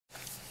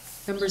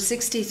Number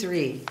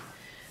 63,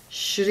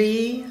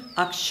 Shri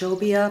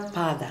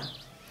Aksobhya-Pada,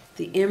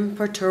 the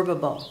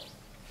Imperturbable.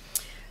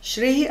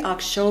 Shri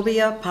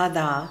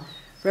Aksobhya-Pada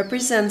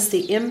represents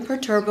the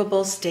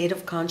imperturbable state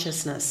of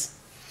consciousness.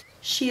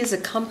 She is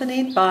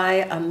accompanied by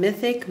a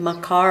mythic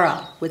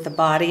Makara with the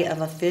body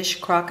of a fish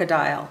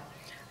crocodile,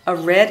 a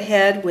red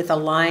head with a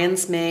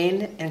lion's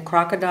mane and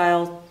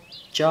crocodile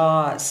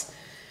jaws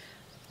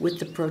with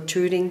the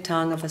protruding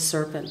tongue of a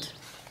serpent.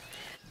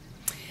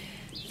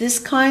 This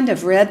kind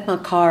of red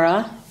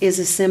Makara is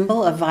a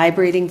symbol of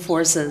vibrating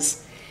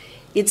forces.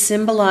 It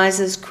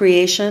symbolizes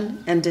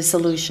creation and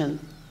dissolution.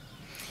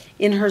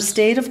 In her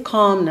state of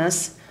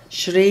calmness,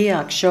 Shri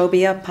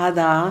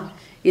Aksobhya-Pada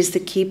is the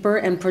keeper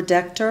and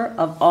protector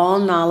of all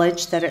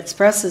knowledge that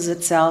expresses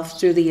itself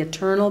through the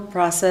eternal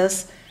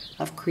process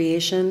of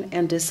creation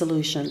and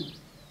dissolution.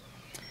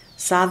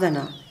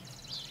 Sadhana.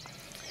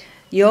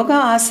 Yoga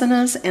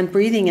asanas and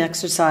breathing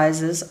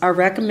exercises are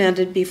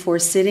recommended before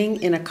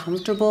sitting in a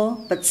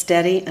comfortable but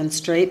steady and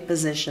straight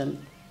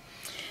position.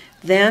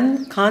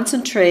 Then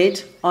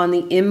concentrate on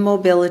the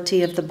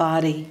immobility of the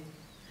body.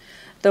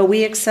 Though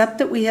we accept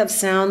that we have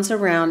sounds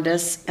around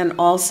us and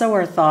also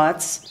our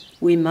thoughts,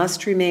 we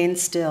must remain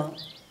still.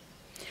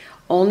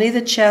 Only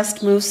the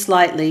chest moves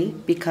slightly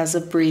because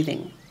of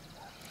breathing.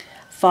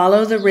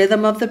 Follow the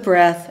rhythm of the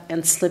breath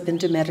and slip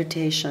into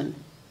meditation.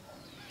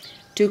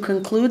 To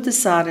conclude the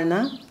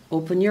sadhana,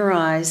 open your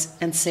eyes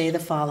and say the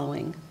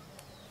following.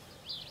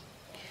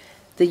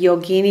 The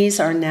yoginis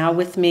are now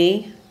with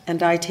me,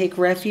 and I take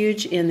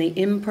refuge in the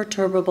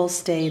imperturbable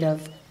state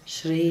of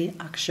Shri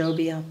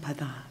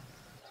Aksobhya-Pada.